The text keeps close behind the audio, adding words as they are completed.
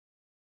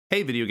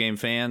Hey, video game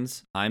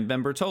fans, I'm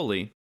Ben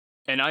Bertoli,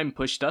 And I'm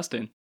Push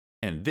Dustin.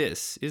 and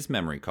this is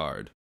Memory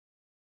Card.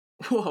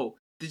 Whoa,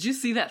 did you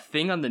see that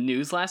thing on the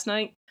news last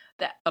night?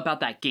 That about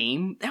that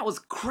game? That was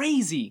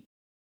crazy.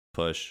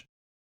 Push.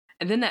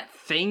 And then that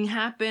thing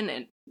happened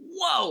and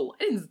whoa,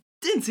 I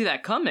didn't see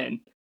that coming.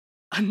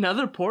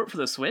 Another port for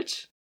the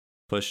Switch?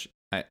 Push.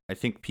 I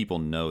think people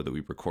know that we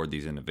record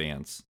these in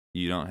advance.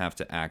 You don't have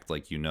to act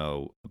like you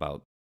know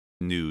about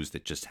news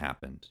that just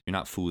happened. You're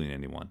not fooling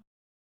anyone.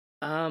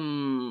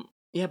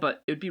 Yeah,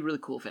 but it would be really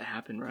cool if it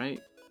happened, right?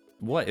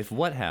 What if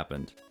what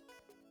happened?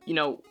 You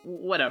know,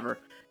 whatever.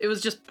 It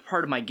was just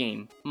part of my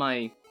game.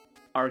 My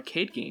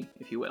arcade game,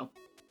 if you will.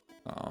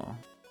 Oh,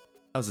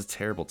 that was a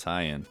terrible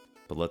tie-in.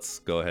 But let's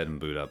go ahead and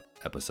boot up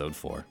episode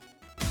 4.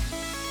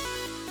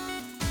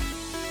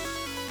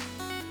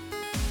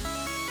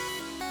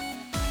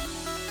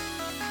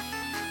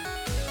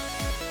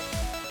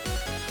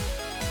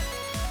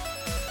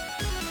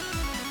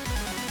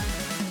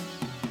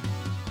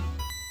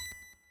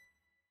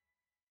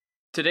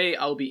 Today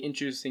I'll be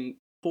introducing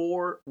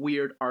 4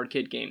 weird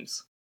arcade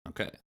games.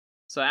 Okay.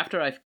 So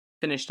after I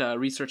finished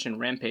researching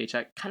Rampage,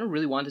 I kind of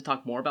really wanted to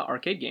talk more about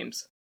arcade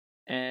games.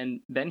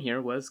 And Ben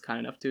here was kind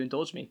enough to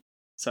indulge me.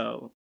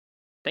 So,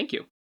 thank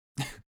you.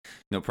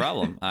 No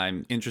problem.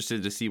 I'm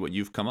interested to see what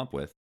you've come up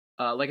with.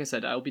 Like I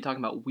said, I will be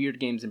talking about weird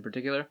games in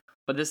particular,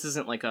 but this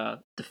isn't like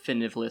a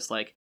definitive list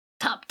like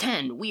top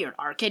 10 weird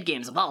arcade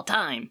games of all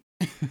time.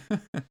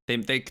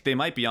 They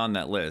might be on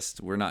that list.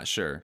 We're not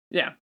sure.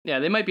 Yeah,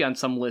 they might be on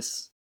some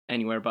lists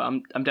anywhere, but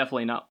I'm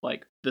definitely not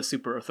like the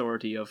super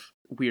authority of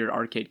weird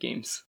arcade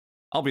games.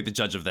 I'll be the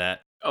judge of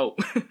that. Oh.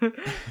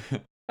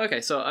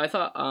 Okay, so I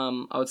thought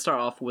I would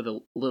start off with a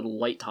little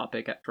light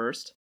topic at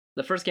first.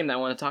 The first game that I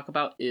want to talk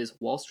about is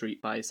Wall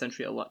Street by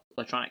Century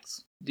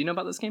Electronics. Do you know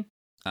about this game?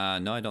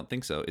 No, I don't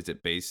think so. Is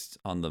it based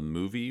on the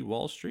movie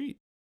Wall Street?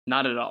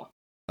 Not at all.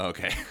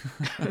 Okay.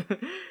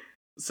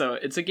 So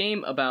it's a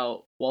game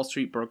about Wall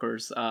Street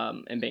brokers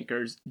and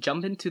bankers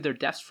jump into their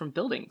deaths from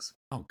buildings.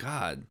 Oh,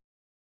 God.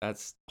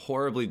 That's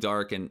horribly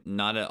dark and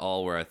not at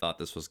all where I thought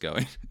this was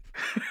going.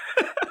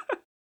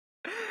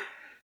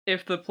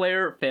 If the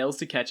player fails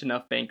to catch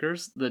enough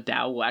bankers, the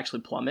Dow will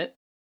actually plummet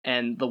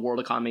and the world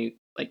economy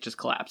just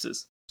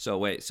collapses. So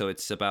wait, so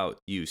it's about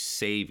you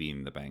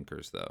saving the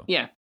bankers, though?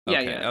 Yeah.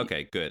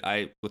 Okay, good.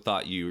 I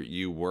thought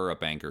you were a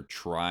banker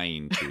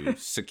trying to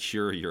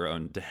secure your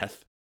own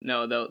death.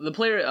 No, though the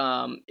player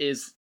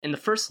is in the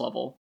first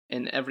level.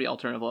 In every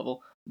alternative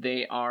level,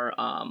 they are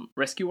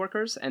rescue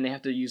workers, and they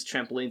have to use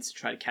trampolines to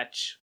try to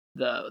catch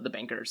the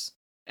bankers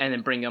and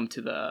then bring them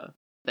to the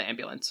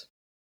ambulance.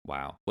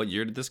 Wow. What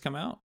year did this come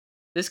out?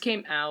 This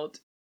came out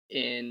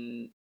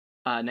in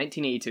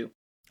 1982.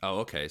 Oh,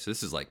 okay. So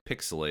this is like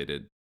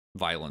pixelated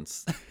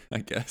violence, I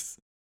guess.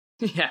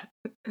 Yeah.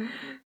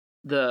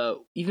 The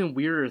even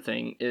weirder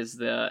thing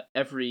is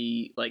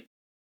every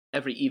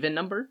even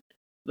number,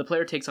 the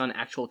player takes on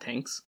actual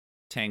tanks.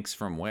 Tanks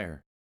from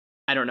where?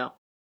 I don't know.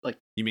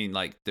 You mean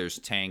like there's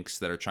tanks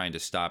that are trying to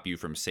stop you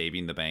from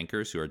saving the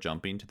bankers who are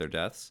jumping to their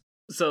deaths?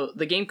 So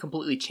the game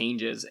completely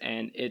changes,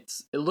 and it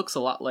looks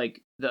a lot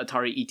like the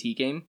Atari ET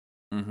game,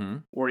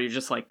 where you're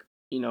just like,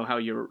 you know how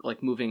you're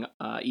like moving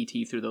ET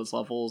through those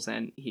levels,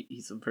 and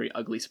he's a very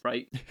ugly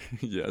sprite.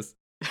 Yes.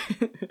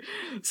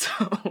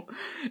 So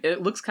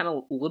it looks kind of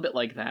a little bit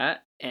like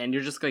that, and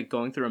you're just like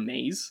going through a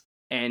maze,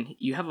 and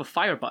you have a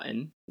fire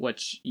button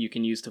which you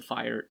can use to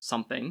fire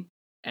something,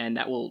 and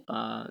that will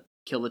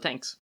kill the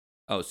tanks.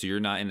 Oh, so you're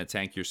not in a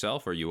tank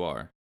yourself, or you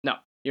are? No,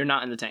 you're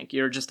not in the tank.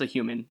 You're just a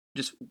human.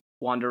 Just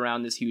wander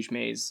around this huge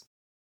maze.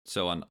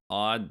 So on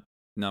odd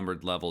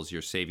numbered levels,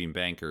 you're saving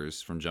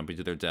bankers from jumping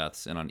to their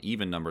deaths, and on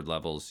even numbered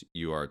levels,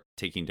 you are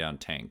taking down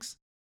tanks.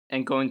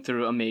 And going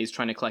through a maze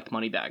trying to collect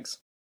money bags.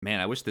 Man,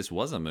 I wish this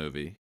was a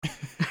movie.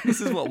 This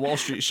is what Wall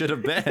Street should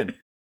have been.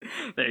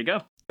 There you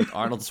go.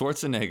 Arnold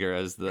Schwarzenegger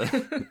as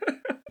the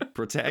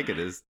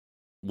protagonist.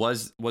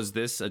 Was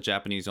this a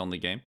Japanese-only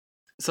game?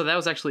 So that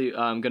was actually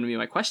going to be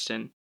my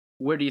question.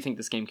 Where do you think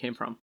this game came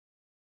from?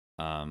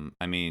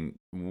 I mean,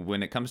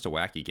 when it comes to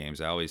wacky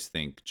games, I always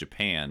think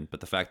Japan,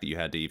 but the fact that you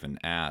had to even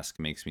ask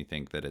makes me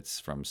think that it's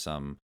from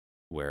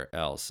somewhere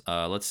else.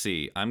 Let's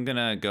see. I'm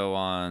gonna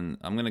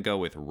go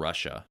with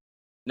Russia.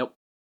 Nope.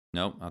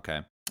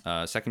 Okay.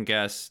 Second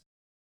guess.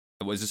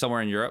 Was it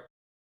somewhere in Europe?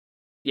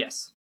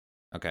 Yes.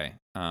 Okay.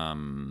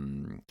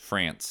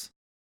 France.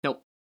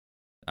 Nope.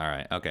 All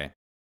right. Okay.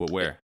 Well,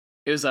 where?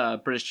 It was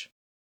British.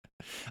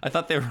 I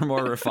thought they were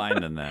more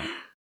refined than that.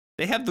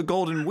 They have the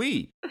golden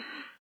Wii.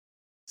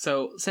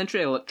 So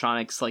Century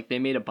Electronics, they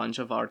made a bunch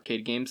of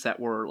arcade games that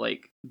were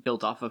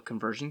built off of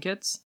conversion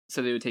kits.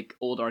 So they would take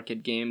old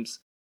arcade games,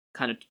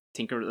 kind of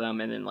tinker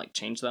them, and then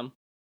change them.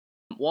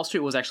 Wall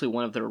Street was actually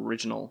one of the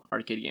original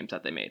arcade games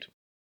that they made.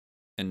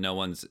 And no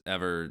one's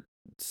ever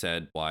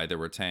said why there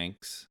were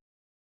tanks?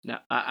 No,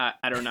 I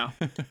don't know.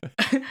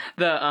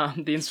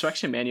 The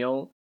instruction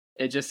manual,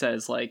 it just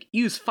says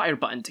use fire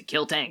button to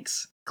kill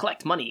tanks,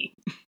 collect money.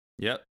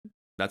 Yep,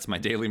 that's my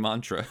daily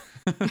mantra.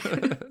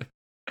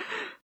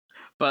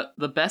 But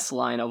the best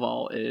line of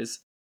all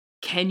is,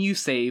 Can you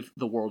save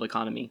the world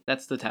economy?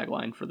 That's the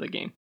tagline for the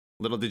game.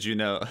 Little did you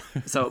know.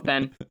 So,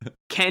 Ben,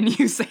 can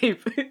you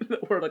save the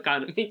world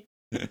economy?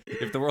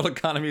 If the world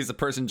economy is a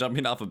person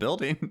jumping off a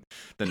building,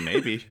 then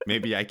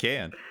maybe I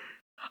can.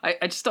 I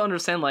just don't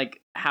understand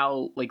like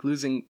how like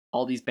losing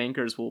all these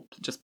bankers will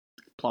just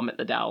plummet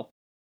the Dow.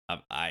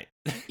 I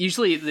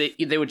Usually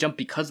they would jump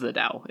because the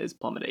Dow is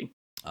plummeting.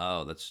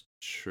 Oh, that's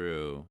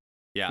true.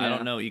 Yeah, I Yeah.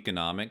 don't know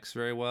economics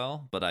very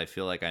well, but I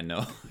feel like I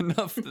know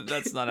enough that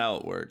that's not how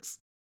it works.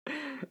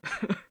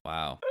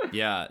 Wow.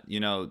 Yeah,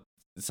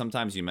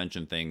 sometimes you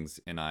mention things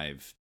and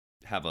I've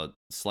have a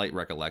slight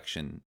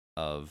recollection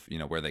of,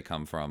 where they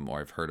come from or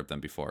I've heard of them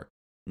before.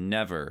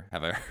 Never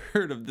have I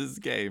heard of this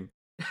game,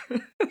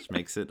 which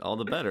makes it all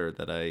the better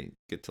that I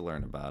get to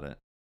learn about it.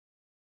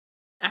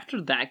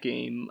 After that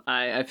game,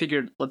 I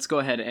figured let's go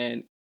ahead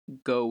and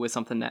go with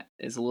something that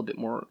is a little bit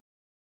more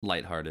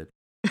Lighthearted.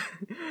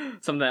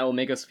 something that will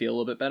make us feel a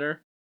little bit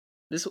better.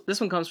 This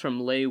one comes from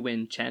Lei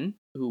Win Chen,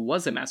 who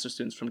was a master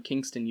student from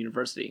Kingston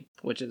University,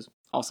 which is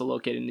also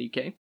located in the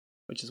UK,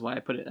 which is why I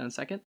put it in a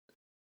second.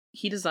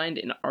 He designed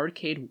an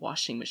arcade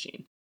washing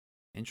machine.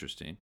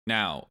 Interesting.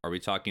 Now, are we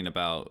talking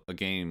about a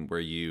game where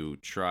you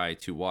try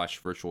to wash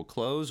virtual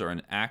clothes or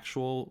an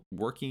actual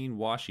working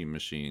washing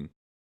machine?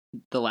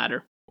 The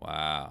latter.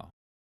 Wow.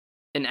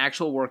 An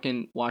actual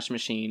working washing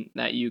machine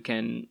that you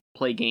can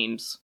play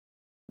games.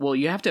 Well,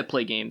 you have to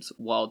play games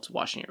while it's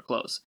washing your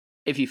clothes.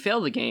 If you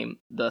fail the game,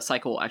 the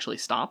cycle will actually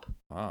stop.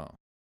 Wow.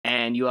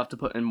 And you have to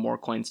put in more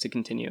coins to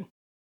continue.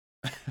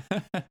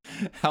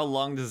 How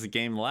long does the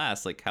game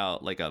last? Like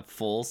a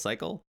full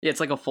cycle? Yeah, it's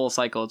like a full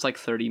cycle. It's like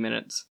 30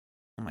 minutes.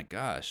 Oh my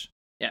gosh.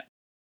 Yeah.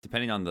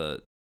 Depending on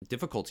the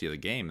difficulty of the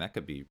game, that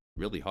could be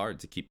really hard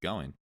to keep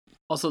going.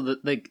 Also,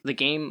 the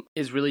game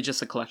is really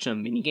just a collection of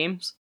mini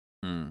games.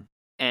 Hmm.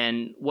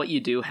 And what you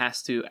do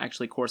has to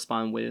actually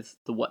correspond with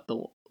what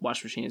the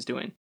wash machine is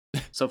doing.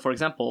 So, for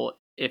example,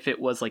 if it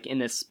was like in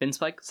this spin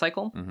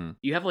cycle, Mm-hmm.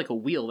 you have like a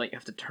wheel that you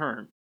have to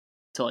turn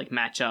to like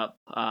match up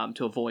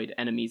to avoid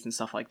enemies and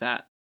stuff like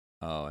that.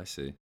 Oh, I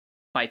see.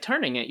 By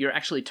turning it, you're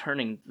actually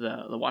turning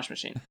the wash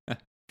machine.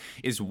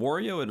 Is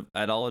Wario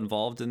at all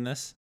involved in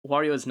this?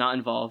 Wario is not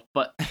involved,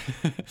 but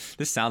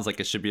This sounds like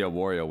it should be a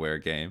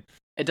WarioWare game.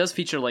 it does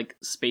feature like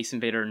Space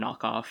Invader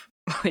knockoff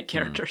like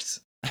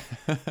characters.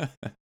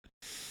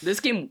 This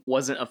game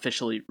wasn't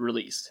officially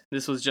released.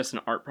 This was just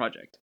an art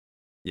project.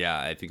 Yeah,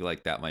 I think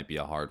like that might be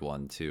a hard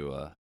one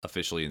to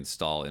officially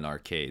install in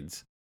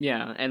arcades.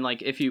 Yeah, and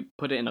like if you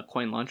put it in a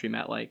coin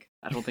laundromat, like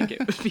I don't think it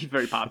would be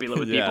very popular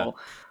with Yeah. people.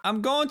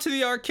 I'm going to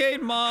the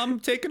arcade, Mom.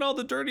 Taking all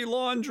the dirty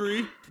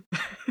laundry.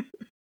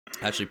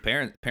 Actually,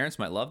 parents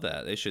might love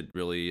that. They should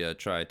really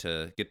try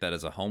to get that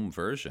as a home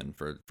version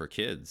for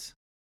kids.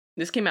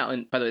 This came out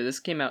by the way, this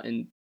came out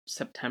in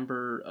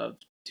September of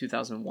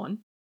 2001.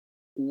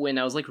 When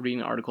I was like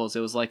reading articles, it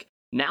was like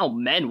now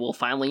men will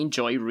finally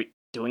enjoy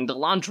doing the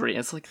laundry.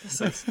 It's like this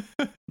is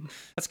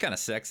That's kind of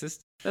sexist.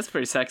 that's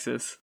pretty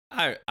sexist.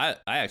 I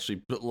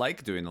actually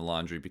like doing the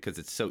laundry because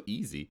it's so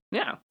easy.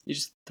 Yeah, you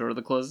just throw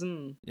the clothes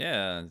in.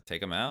 Yeah, take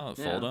them out,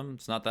 Yeah. fold them.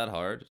 It's not that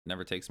hard. It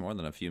never takes more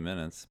than a few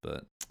minutes,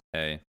 but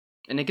hey.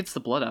 And it gets the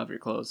blood out of your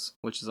clothes,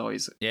 which is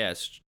always Yeah,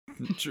 it's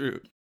true.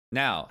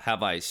 Now,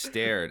 have I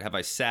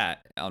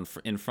sat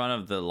in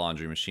front of the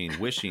laundry machine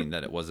wishing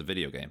that it was a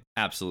video game?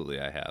 Absolutely,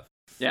 I have.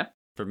 Yeah.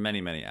 For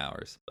many, many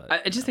hours. But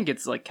I just think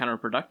it's like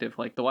counterproductive.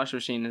 Like the washing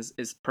machine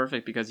is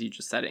perfect because you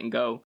just set it and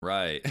go.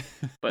 Right.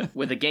 But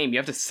with a game, you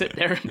have to sit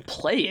there and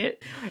play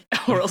it,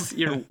 or else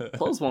your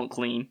clothes won't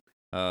clean.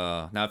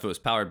 Now, if it was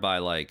powered by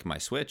like my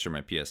Switch or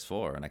my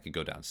PS4 and I could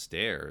go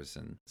downstairs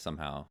and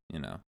somehow,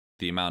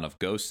 the amount of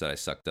ghosts that I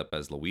sucked up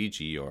as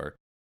Luigi or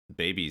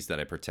babies that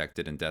I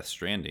protected in Death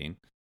Stranding,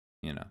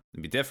 it'd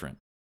be different.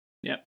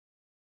 Yep.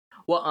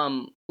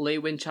 Well, Lei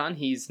Win Chan,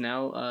 he's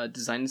now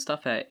designing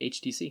stuff at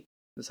HTC,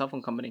 the cell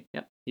phone company.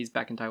 Yep, he's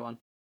back in Taiwan.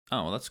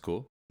 Oh, well, that's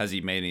cool. Has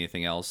he made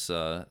anything else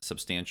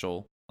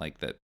substantial like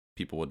that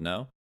people would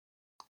know?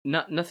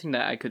 Nothing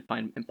that I could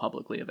find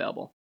publicly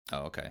available.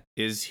 Oh, okay.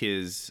 Is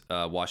his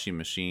washing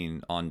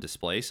machine on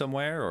display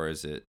somewhere, or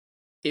is it?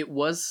 It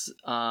was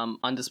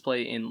on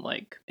display in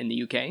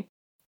the UK,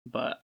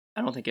 but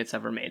I don't think it's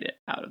ever made it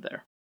out of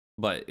there.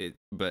 But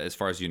as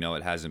far as you know,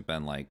 it hasn't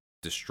been like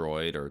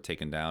destroyed or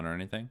taken down or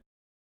anything.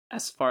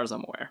 As far as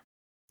I'm aware.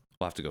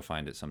 We'll have to go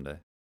find it someday.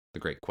 The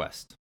Great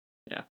Quest.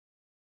 Yeah.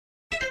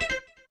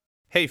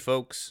 Hey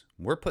folks,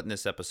 we're putting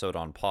this episode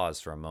on pause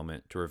for a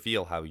moment to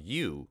reveal how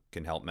you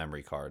can help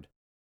Memory Card.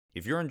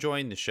 If you're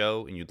enjoying the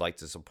show and you'd like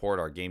to support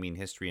our gaming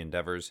history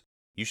endeavors,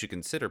 you should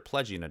consider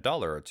pledging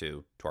 $1 or $2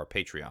 to our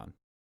Patreon.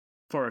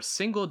 For a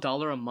single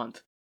 $1 a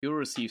month, you'll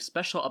receive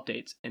special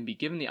updates and be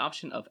given the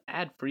option of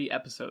ad-free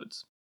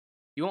episodes.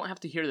 You won't have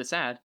to hear this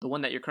ad, the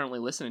one that you're currently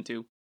listening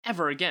to,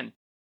 ever again.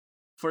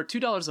 For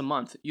 $2 a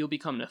month, you'll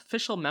become an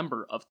official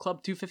member of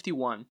Club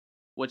 251,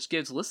 which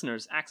gives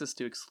listeners access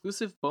to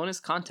exclusive bonus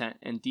content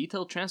and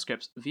detailed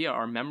transcripts via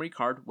our Memory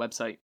Card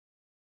website.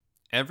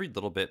 Every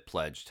little bit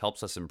pledged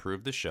helps us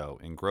improve the show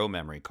and grow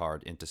Memory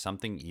Card into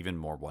something even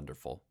more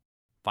wonderful.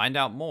 Find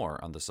out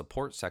more on the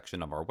support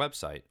section of our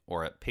website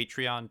or at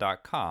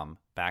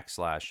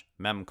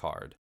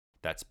patreon.com/memcard.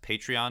 That's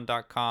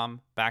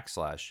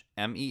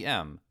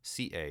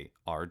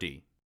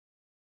patreon.com/MEMCARD.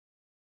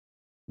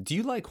 Do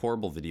you like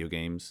horrible video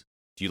games?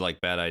 Do you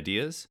like bad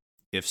ideas?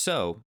 If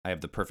so, I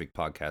have the perfect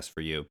podcast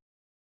for you.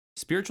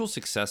 Spiritual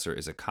Successor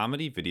is a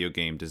comedy video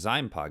game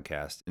design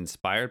podcast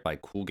inspired by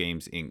Cool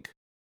Games Inc.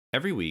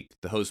 Every week,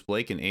 the hosts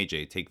Blake and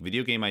AJ take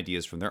video game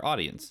ideas from their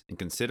audience and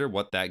consider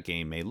what that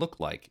game may look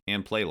like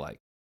and play like.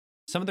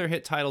 Some of their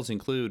hit titles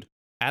include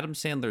Adam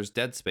Sandler's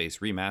Dead Space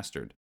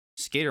Remastered,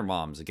 Skater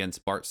Moms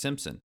against Bart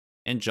Simpson,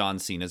 and John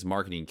Cena's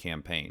marketing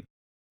campaign.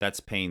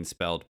 That's Pain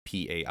spelled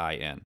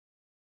P-A-I-N.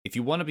 If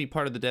you want to be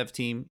part of the dev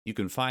team, you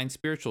can find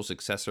Spiritual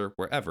Successor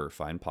wherever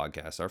fine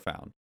podcasts are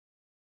found.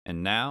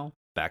 And now,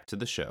 back to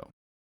the show.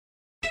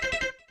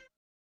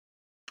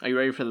 Are you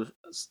ready for the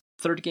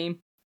third game?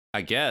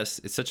 I guess.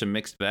 It's such a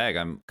mixed bag.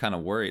 I'm kind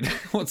of worried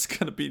what's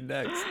going to be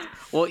next.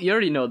 Well, you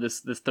already know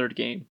this third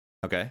game.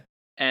 Okay.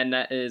 And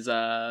that is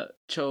Chabudai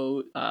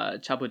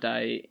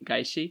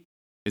Gaishi.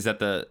 Is that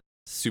the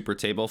super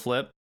table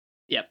flip?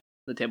 Yep,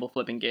 the table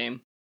flipping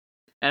game.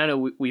 And I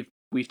know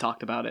we've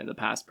talked about it in the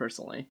past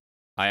personally.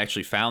 I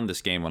actually found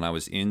this game when I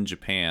was in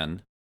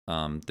Japan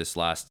this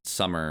last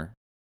summer,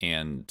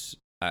 and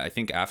I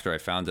think after I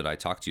found it, I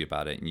talked to you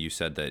about it, and you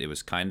said that it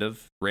was kind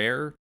of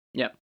rare.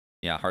 Yep.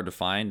 Yeah, hard to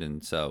find,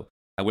 and so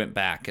I went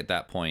back at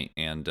that point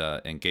and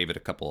gave it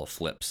a couple of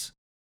flips.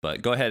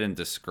 But go ahead and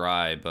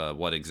describe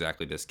what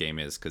exactly this game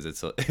is, because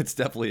it's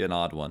definitely an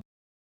odd one.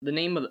 The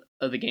name of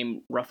the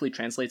game roughly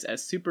translates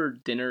as Super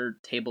Dinner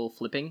Table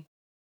Flipping,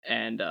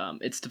 and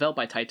it's developed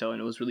by Taito, and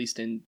it was released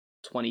in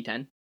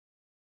 2010.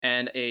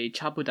 And a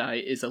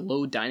chabudai is a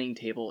low dining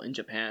table in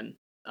Japan,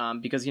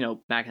 because,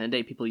 back in the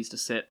day, people used to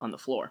sit on the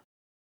floor.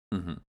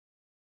 Mm-hmm.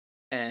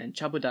 And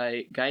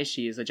chabudai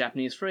gaishi is a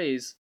Japanese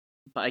phrase,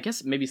 but I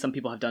guess maybe some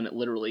people have done it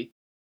literally,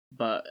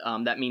 but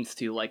that means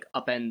to,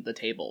 upend the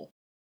table.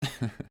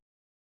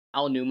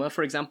 Aonuma,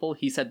 for example,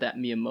 he said that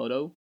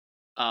Miyamoto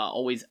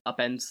always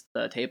upends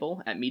the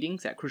table at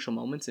meetings at crucial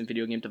moments in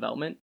video game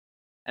development.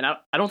 And I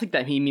don't think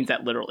that he means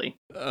that literally.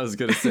 I was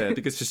going to say, I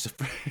think it's just a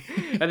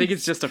phrase. I think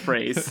it's just a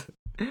phrase.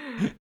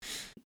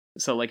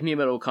 So,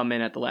 Miyamoto will come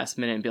in at the last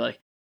minute and be like,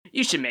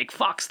 "You should make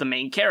Fox the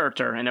main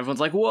character." And everyone's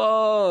like,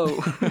 "Whoa!"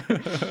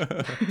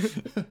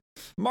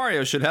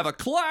 Mario should have a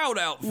cloud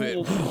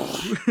outfit.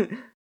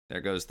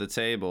 There goes the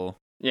table.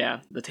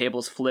 Yeah, the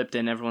table's flipped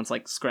and everyone's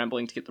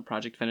scrambling to get the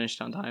project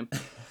finished on time.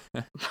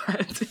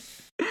 But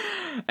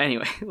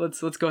anyway,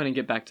 let's go ahead and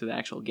get back to the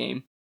actual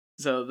game.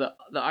 So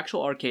the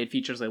actual arcade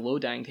features a low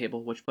dining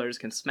table which players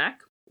can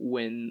smack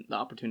when the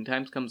opportune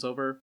time comes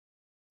over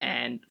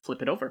and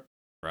flip it over.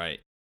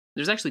 Right.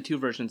 There's actually two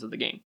versions of the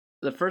game.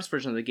 The first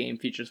version of the game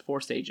features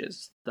 4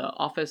 stages: the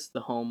office, the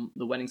home,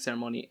 the wedding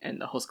ceremony,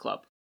 and the host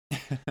club.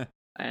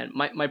 And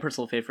my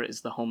personal favorite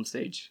is the home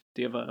stage.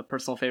 Do you have a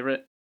personal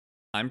favorite?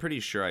 I'm pretty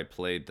sure I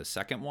played the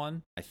second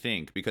one, I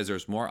think, because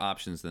there's more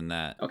options than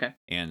that. Okay.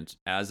 And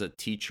as a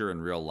teacher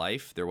in real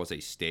life, there was a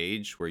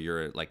stage where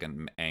you're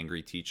an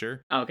angry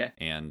teacher. Oh, okay.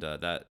 And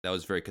that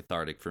was very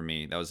cathartic for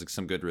me. That was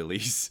some good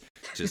release.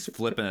 Just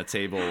flipping a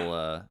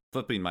table,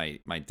 flipping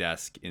my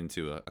desk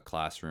into a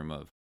classroom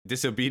of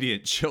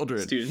disobedient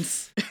children.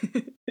 Students.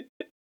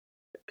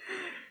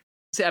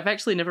 See, I've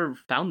actually never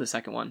found the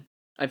second one.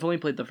 I've only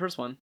played the first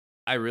one.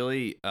 I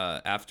really,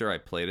 after I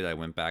played it, I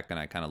went back and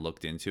I kind of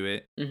looked into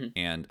it, mm-hmm.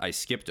 and I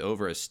skipped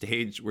over a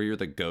stage where you're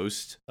the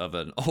ghost of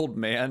an old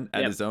man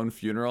at his own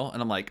funeral, and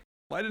I'm like,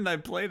 why didn't I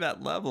play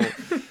that level?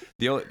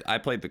 I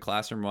played the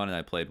classroom one, and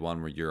I played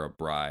one where you're a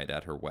bride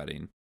at her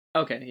wedding.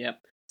 Okay,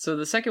 yep. So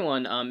the second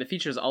one, it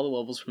features all the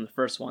levels from the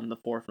first one, the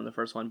 4 from the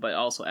first one, but it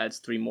also adds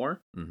 3 more.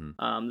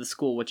 Mm-hmm. The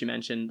school, what you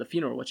mentioned, the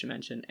funeral, what you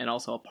mentioned, and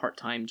also a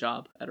part-time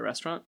job at a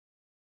restaurant.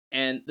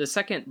 And the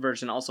second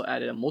version also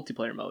added a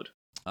multiplayer mode.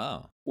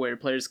 Oh. Where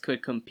players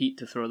could compete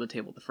to throw the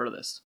table the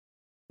furthest.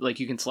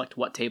 You can select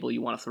what table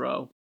you want to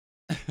throw,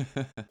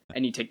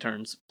 and you take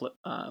turns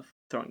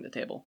throwing the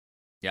table.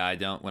 Yeah,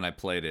 when I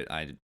played it,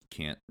 I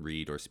can't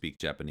read or speak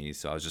Japanese,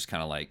 so I was just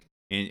kind of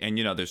and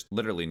there's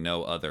literally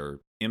no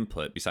other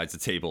input besides the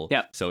table.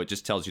 Yeah. So it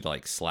just tells you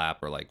to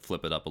slap or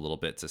flip it up a little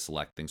bit to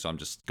select things. So I'm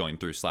just going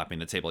through slapping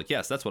the table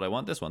yes, that's what I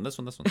want. This one.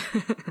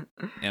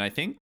 And I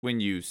think when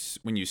you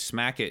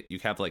smack it, you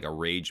have a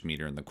rage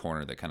meter in the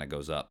corner that kind of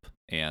goes up,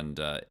 and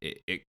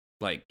it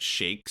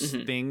shakes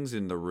mm-hmm. things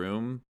in the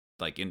room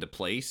into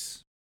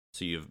place.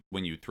 So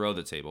when you throw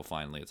the table,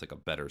 finally, it's a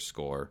better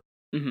score.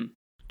 Mm-hmm.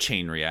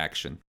 Chain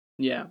reaction.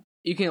 Yeah,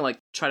 you can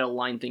try to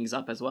line things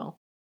up as well.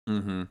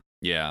 Mm-hmm.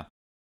 Yeah.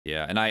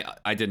 Yeah, and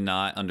I did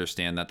not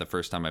understand that the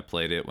first time I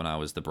played it when I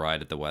was the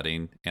bride at the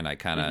wedding, and I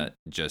kind of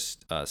mm-hmm.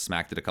 just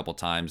smacked it a couple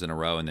times in a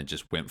row and then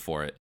just went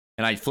for it.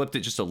 And I flipped it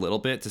just a little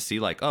bit to see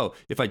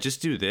if I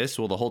just do this,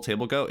 will the whole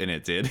table go? And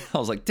it did. I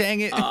was like, dang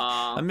it,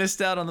 I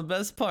missed out on the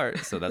best part.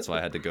 So that's why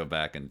I had to go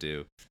back and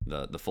do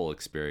the full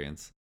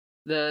experience.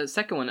 The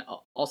second one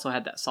also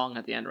had that song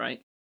at the end, right?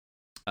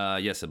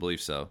 Yes, I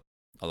believe so.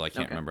 Although I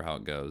can't remember how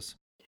it goes.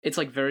 It's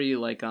very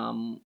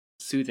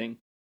soothing.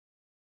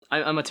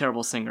 I'm a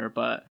terrible singer,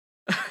 but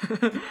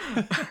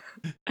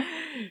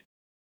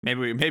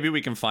Maybe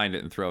we can find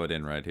it and throw it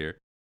in right here.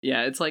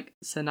 yeah, it's like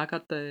背中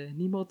って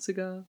荷物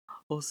が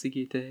多す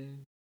ぎて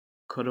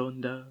転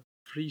んだ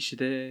ふりし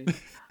て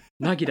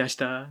投げ出し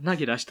た投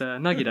げ出した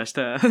投げ出し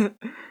た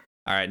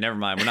All right, never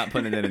mind. We're not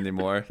putting it in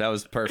anymore. That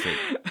was perfect.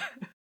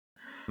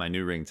 My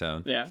new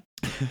ringtone. Yeah.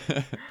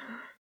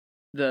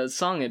 The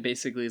song, it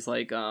basically is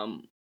like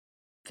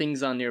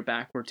things on your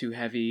back were too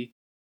heavy,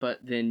 but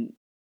then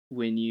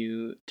when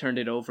you turned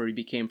it over, you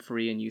became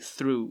free and you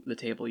threw the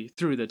table, you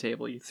threw the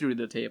table, you threw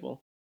the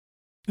table.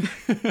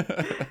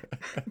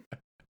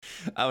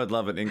 I would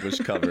love an English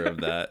cover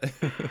of that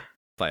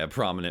by a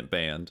prominent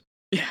band.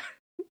 Yeah.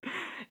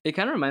 It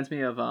kind of reminds me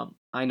of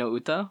I Know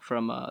Uta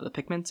from the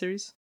Pikmin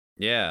series.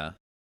 Yeah,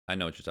 I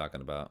know what you're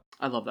talking about.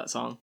 I love that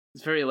song.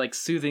 It's very like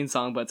soothing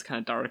song, but it's kind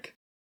of dark.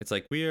 It's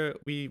like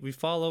we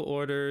follow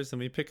orders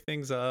and we pick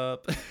things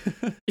up.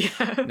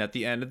 Yeah. And at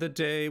the end of the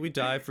day, we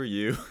die for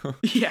you.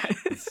 Yeah.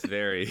 It's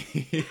very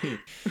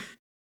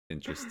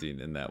interesting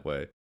in that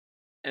way.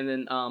 And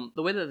then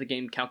the way that the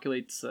game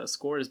calculates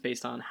score is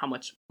based on how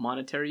much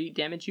monetary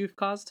damage you've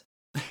caused,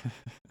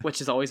 which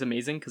is always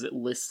amazing because it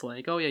lists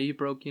like, oh yeah, you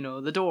broke,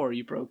 the door,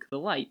 you broke the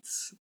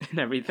lights and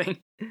everything.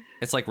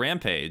 It's like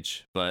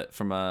Rampage, but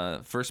from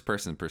a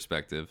first-person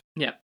perspective.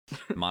 Yeah.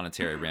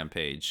 Monetary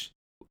Rampage,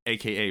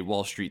 aka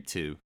Wall Street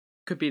 2.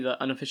 Could be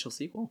the unofficial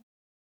sequel.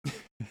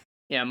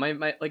 Yeah, my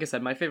like I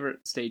said, my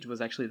favorite stage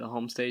was actually the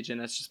home stage,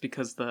 and that's just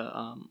because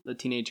the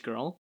teenage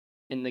girl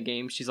in the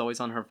game, she's always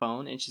on her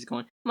phone and she's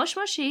going moshi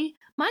moshi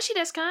mashi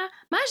desu ka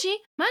mashi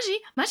mashi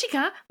mashi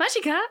ka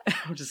mashi ka.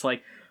 I'm just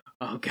like,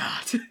 oh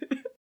god.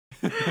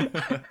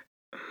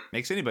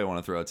 Makes anybody want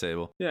to throw a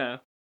table. Yeah.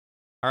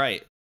 All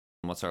right,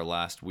 what's our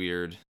last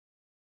weird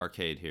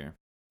arcade here?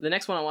 The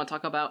next one I want to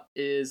talk about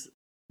is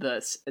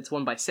it's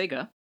one by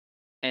Sega,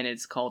 and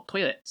it's called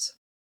Toilets.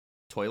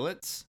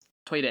 Toilets?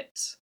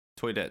 Toilets.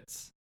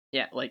 Toilets.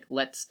 Yeah, like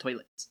let's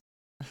toilets.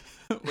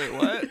 Wait,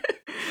 what?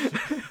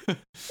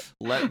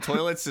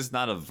 Toilets is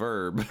not a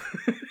verb.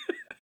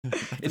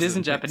 It is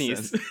in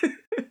Japanese.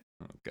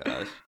 Oh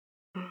gosh.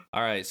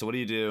 All right, so what do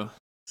you do?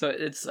 So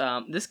it's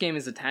this game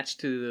is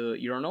attached to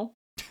the urinal,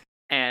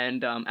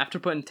 and after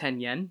putting 10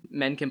 yen,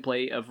 men can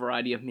play a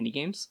variety of mini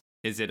games.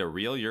 Is it a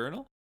real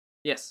urinal?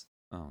 Yes.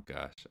 Oh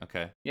gosh.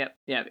 Okay. Yep.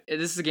 Yeah.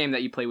 This is a game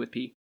that you play with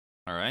pee.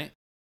 All right.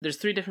 There's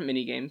 3 different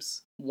mini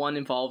games. One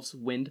involves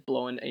wind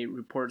blowing a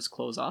reporter's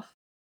clothes off.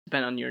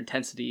 Depending on your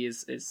intensity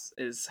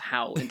is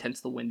how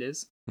intense the wind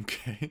is.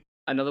 Okay.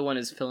 Another one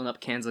is filling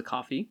up cans of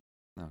coffee.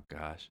 Oh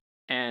gosh.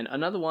 And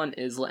another one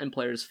is letting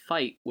players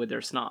fight with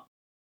their snot.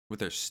 With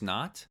their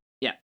snot?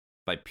 Yeah.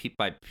 By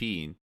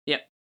peeing.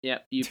 Yep.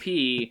 You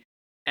pee,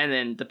 and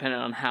then depending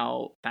on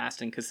how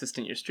fast and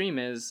consistent your stream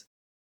is,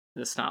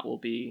 the snot will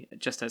be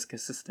just as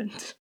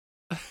consistent.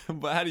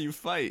 But how do you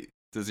fight?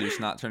 Does your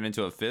snot turn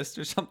into a fist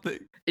or something?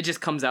 It just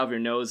comes out of your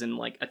nose and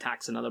like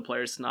attacks another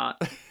player's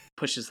snot,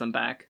 pushes them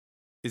back.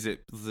 Is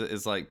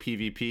like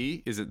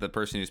PvP? Is it the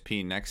person who's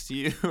peeing next to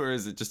you, or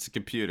is it just a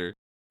computer?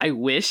 I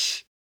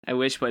wish,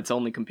 but it's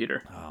only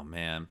computer. Oh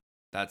man,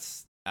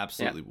 that's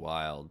absolutely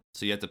wild.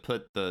 So you have to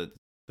put the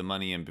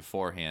money in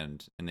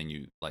beforehand, and then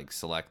you like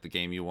select the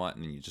game you want,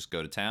 and then you just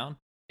go to town.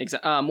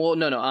 Exactly. Well,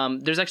 no.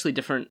 There's actually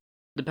different.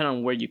 Depending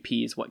on where you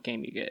pee is what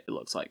game you get. It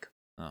looks like.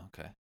 Oh,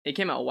 okay. It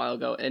came out a while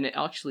ago, and it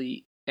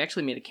actually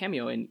made a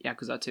cameo in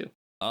Yakuza 2.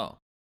 Oh.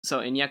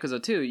 So in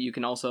Yakuza 2, you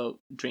can also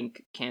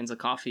drink cans of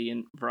coffee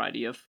and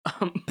variety of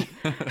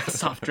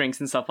soft drinks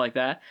and stuff like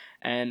that.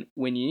 And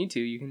when you need to,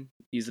 you can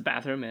use the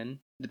bathroom, and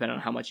depending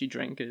on how much you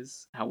drink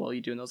is how well you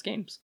do in those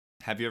games.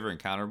 Have you ever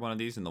encountered one of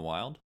these in the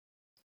wild?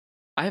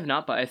 I have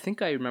not, but I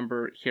think I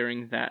remember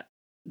hearing that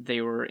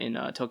they were in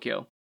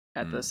Tokyo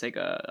at the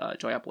Sega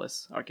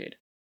Joyopolis arcade.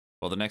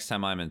 Well, the next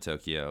time I'm in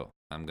Tokyo,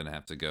 I'm going to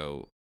have to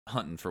go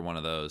hunting for one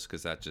of those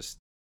because that just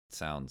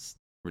sounds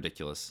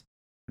ridiculous.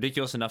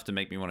 Ridiculous enough to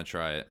make me want to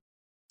try it.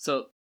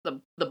 So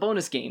the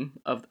bonus game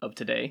of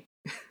today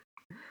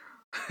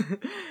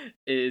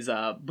is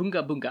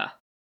Bunga Bunga.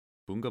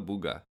 Bunga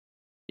Bunga.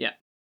 Yeah.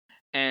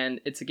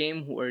 And it's a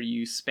game where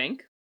you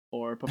spank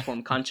or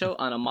perform concho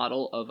on a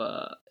model of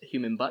a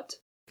human butt.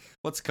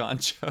 What's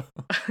concho?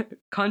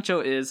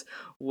 Concho is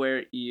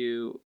where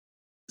you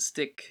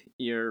stick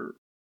your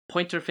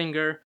pointer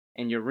finger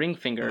and your ring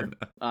finger.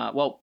 Oh, no.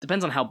 Well,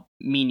 depends on how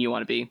mean you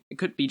want to be. It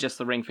could be just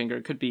the ring finger.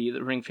 It could be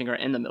the ring finger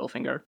and the middle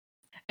finger.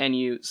 And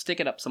you stick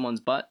it up someone's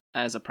butt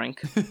as a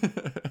prank.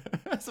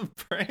 That's a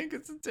prank?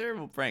 It's a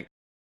terrible prank.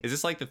 Is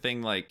this like the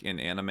thing like in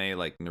anime,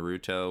 like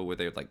Naruto, where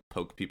they would like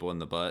poke people in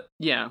the butt?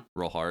 Yeah.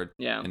 Real hard?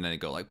 Yeah. And then they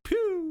go like,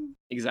 pew!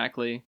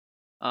 Exactly.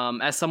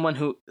 As someone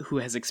who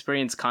has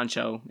experienced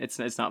concho,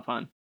 it's not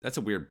fun. That's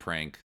a weird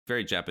prank.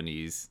 Very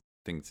Japanese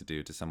thing to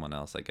do to someone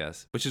else, I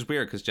guess. Which is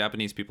weird because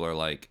Japanese people are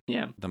like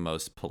the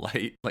most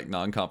polite, like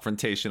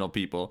non-confrontational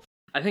people.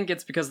 I think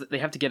it's because they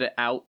have to get it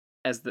out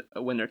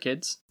when they're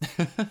kids.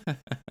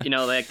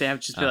 Like they have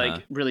to just be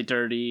like really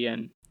dirty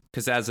and.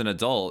 Because as an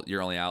adult,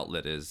 your only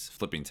outlet is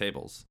flipping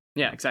tables.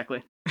 Yeah,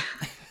 exactly.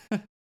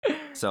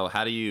 So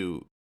how do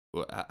you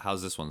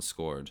How's this one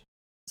scored?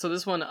 So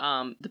this one,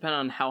 depending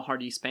on how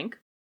hard you spank,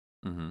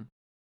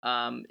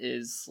 Mm-hmm.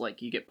 is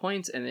like you get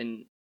points, and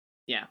then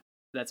yeah,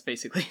 that's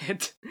basically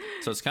it.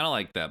 So it's kind of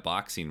like that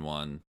boxing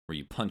one where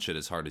you punch it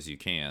as hard as you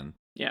can.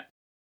 Yeah.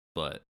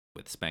 But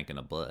with spanking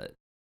a butt.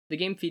 The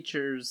game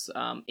features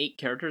 8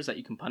 characters that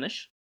you can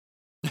punish.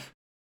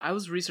 I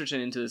was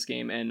researching into this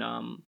game,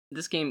 and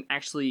this game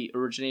actually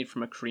originated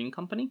from a Korean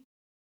company.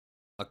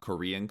 A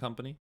Korean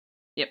company?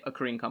 Yep, a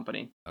Korean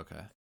company.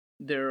 Okay.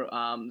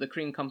 The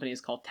Korean company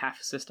is called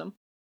TAF System.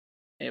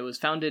 It was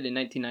founded in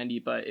 1990,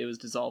 but it was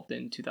dissolved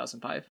in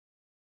 2005.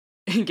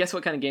 And guess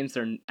what kind of games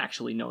they're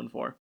actually known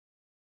for?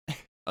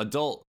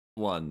 Adult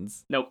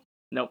ones. Nope.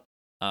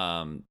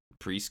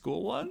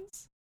 Preschool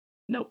ones?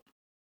 Nope.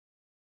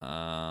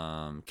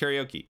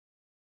 Karaoke.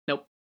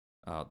 Nope.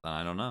 Oh,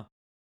 I don't know.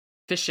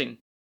 Fishing.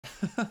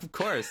 Of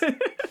course.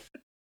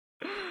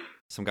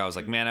 Some guy was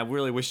like, "Man, I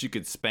really wish you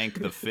could spank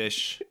the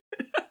fish."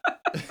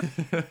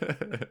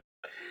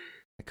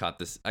 I caught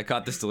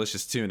this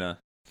delicious tuna.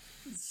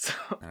 So,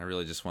 I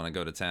really just want to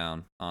go to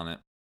town on it.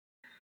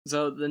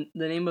 So the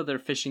name of their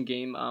fishing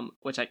game,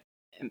 which I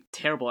am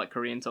terrible at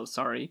Korean, so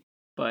sorry,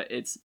 but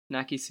it's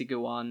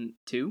Nakisagawan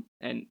 2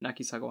 and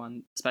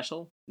Nakisagawan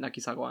Special.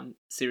 Nakisagawan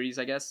series,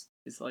 I guess,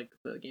 is like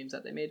the games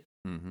that they made.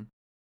 Mm-hmm.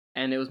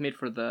 And it was made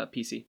for the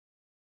PC.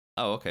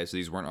 Oh, okay. So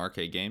these weren't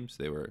arcade games;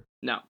 they were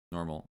No.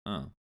 normal.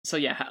 Oh. So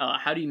yeah,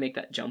 how do you make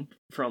that jump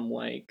from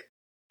like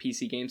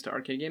PC games to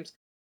arcade games?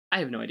 I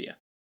have no idea.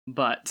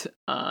 But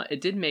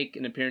it did make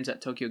an appearance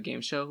at Tokyo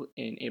Game Show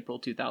in April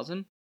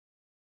 2000,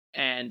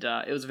 and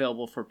it was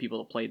available for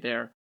people to play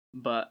there.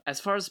 But as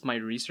far as my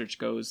research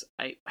goes,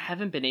 I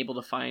haven't been able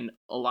to find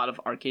a lot of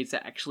arcades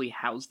that actually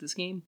house this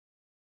game.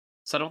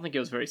 So I don't think it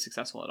was very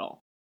successful at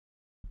all.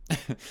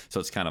 So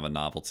it's kind of a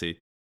novelty.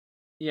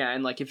 Yeah,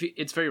 and like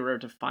it's very rare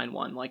to find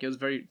one. Like it was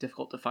very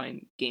difficult to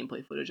find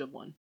gameplay footage of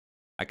one.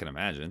 I can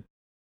imagine.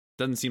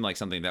 Doesn't seem like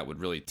something that would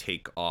really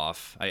take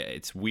off.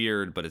 It's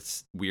weird, but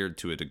it's weird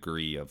to a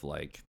degree of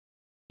like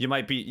you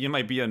might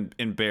be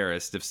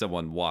embarrassed if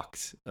someone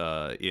walked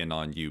in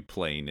on you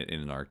playing it in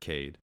an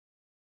arcade.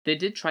 They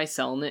did try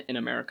selling it in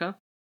America,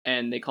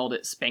 and they called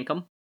it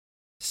Spankum.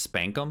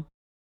 Spankum?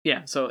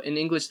 Yeah, so in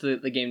English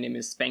the game name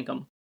is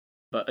Spankum.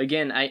 But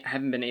again, I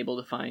haven't been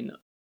able to find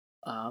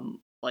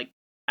like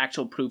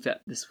actual proof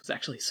that this was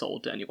actually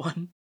sold to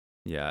anyone.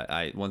 Yeah,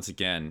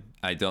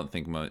 I don't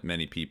think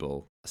many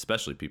people,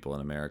 especially people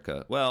in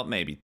America, well,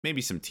 maybe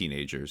some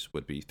teenagers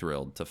would be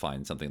thrilled to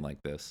find something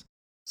like this.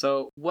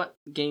 So, what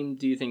game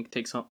do you think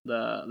takes home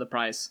the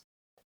prize?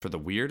 For the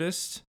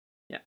weirdest?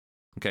 Yeah.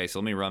 Okay, so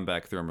let me run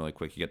back through them really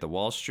quick. You got the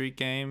Wall Street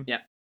game.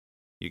 Yeah.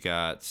 You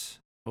got,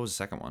 what was the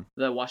second one?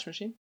 The washing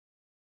machine?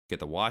 You got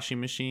the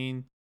washing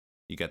machine.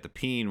 You got the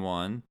peeing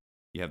one.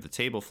 You have the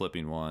table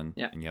flipping one.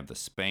 Yeah. And you have the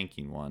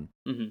spanking one.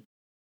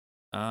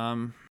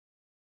 Mm-hmm.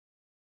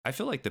 I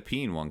feel like the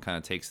peeing one kind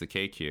of takes the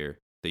cake here.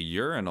 The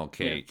urinal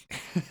cake.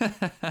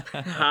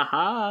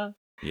 Haha.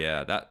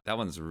 Yeah, that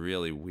one's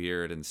really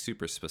weird and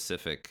super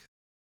specific.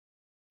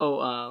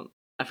 Oh,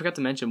 I forgot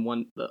to mention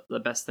the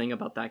best thing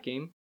about that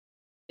game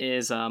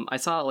is I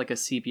saw like a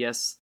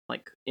CBS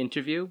like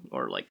interview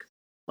or like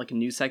a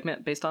news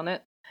segment based on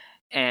it,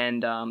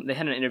 and they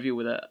had an interview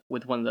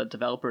with one of the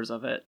developers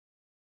of it,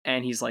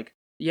 and he's like,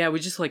 yeah,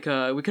 we just like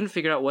we couldn't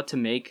figure out what to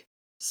make.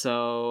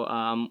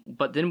 So,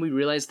 but then we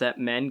realized that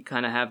men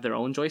kind of have their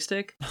own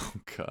joystick. Oh,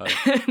 God.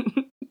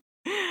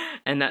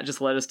 And that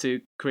just led us to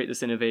create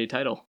this innovative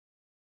title.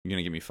 You're going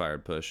to get me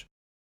fired, Push.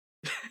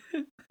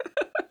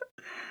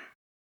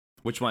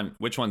 Which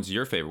one's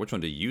your favorite? Which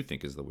one do you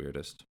think is the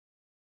weirdest?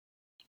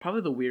 Probably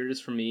the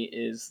weirdest for me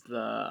is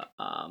the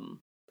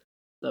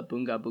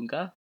Boonga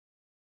Boonga.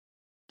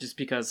 Just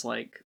because,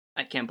 like,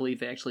 I can't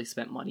believe they actually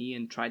spent money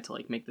and tried to,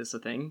 like, make this a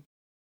thing.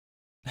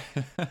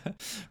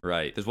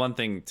 Right. There's one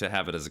thing to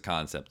have it as a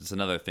concept. It's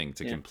another thing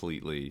to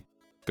completely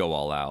go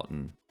all out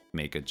and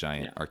make a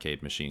giant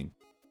arcade machine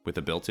with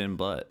a built-in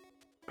butt.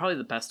 Probably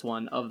the best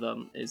one of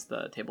them is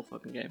the table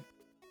flipping game,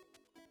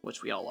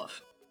 which we all love.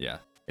 Yeah,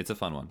 it's a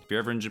fun one. If you're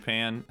ever in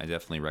Japan, I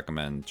definitely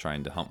recommend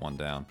trying to hunt one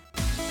down.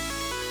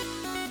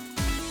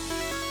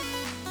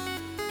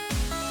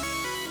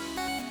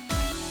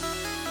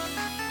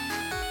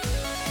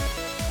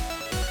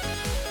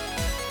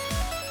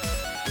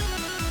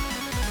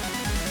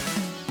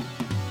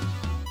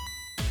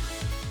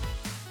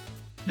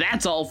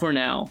 That's all for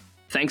now.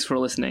 Thanks for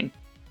listening.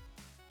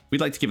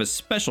 We'd like to give a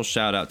special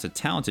shout out to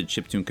talented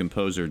chiptune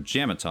composer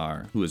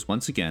Jamatar, who has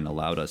once again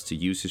allowed us to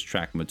use his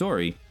track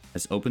Midori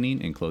as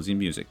opening and closing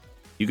music.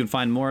 You can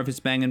find more of his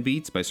bangin'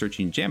 beats by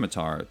searching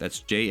Jamatar,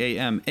 that's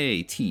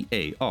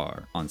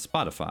Jamatar, on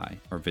Spotify,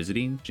 or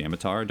visiting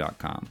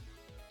jamatar.com.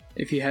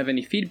 If you have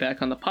any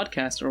feedback on the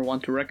podcast or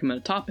want to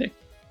recommend a topic,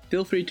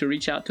 feel free to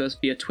reach out to us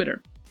via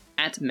Twitter,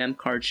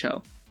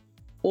 @memcardshow,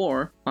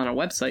 or on our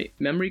website,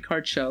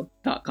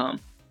 memorycardshow.com.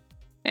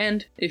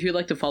 And if you'd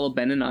like to follow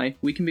Ben and I,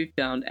 we can be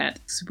found at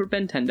Super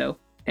Bentendo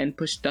and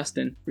Push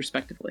Dustin,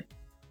 respectively.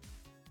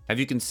 Have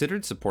you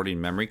considered supporting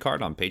Memory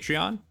Card on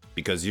Patreon?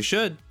 Because you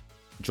should.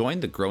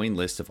 Join the growing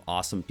list of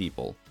awesome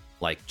people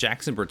like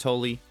Jackson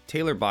Bertoli,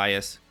 Taylor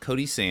Bias,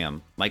 Cody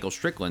Sam, Michael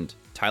Strickland,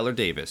 Tyler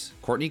Davis,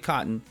 Courtney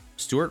Cotton,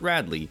 Stuart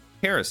Radley,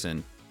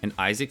 Harrison, and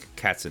Isaac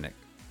Katzenik.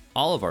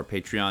 All of our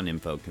Patreon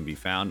info can be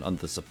found on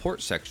the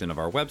support section of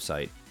our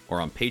website or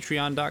on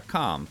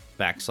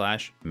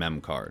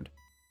patreon.com/memcard.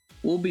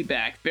 We'll be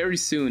back very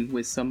soon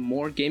with some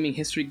more gaming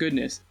history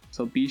goodness,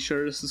 so be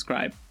sure to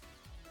subscribe.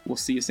 We'll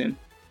see you soon.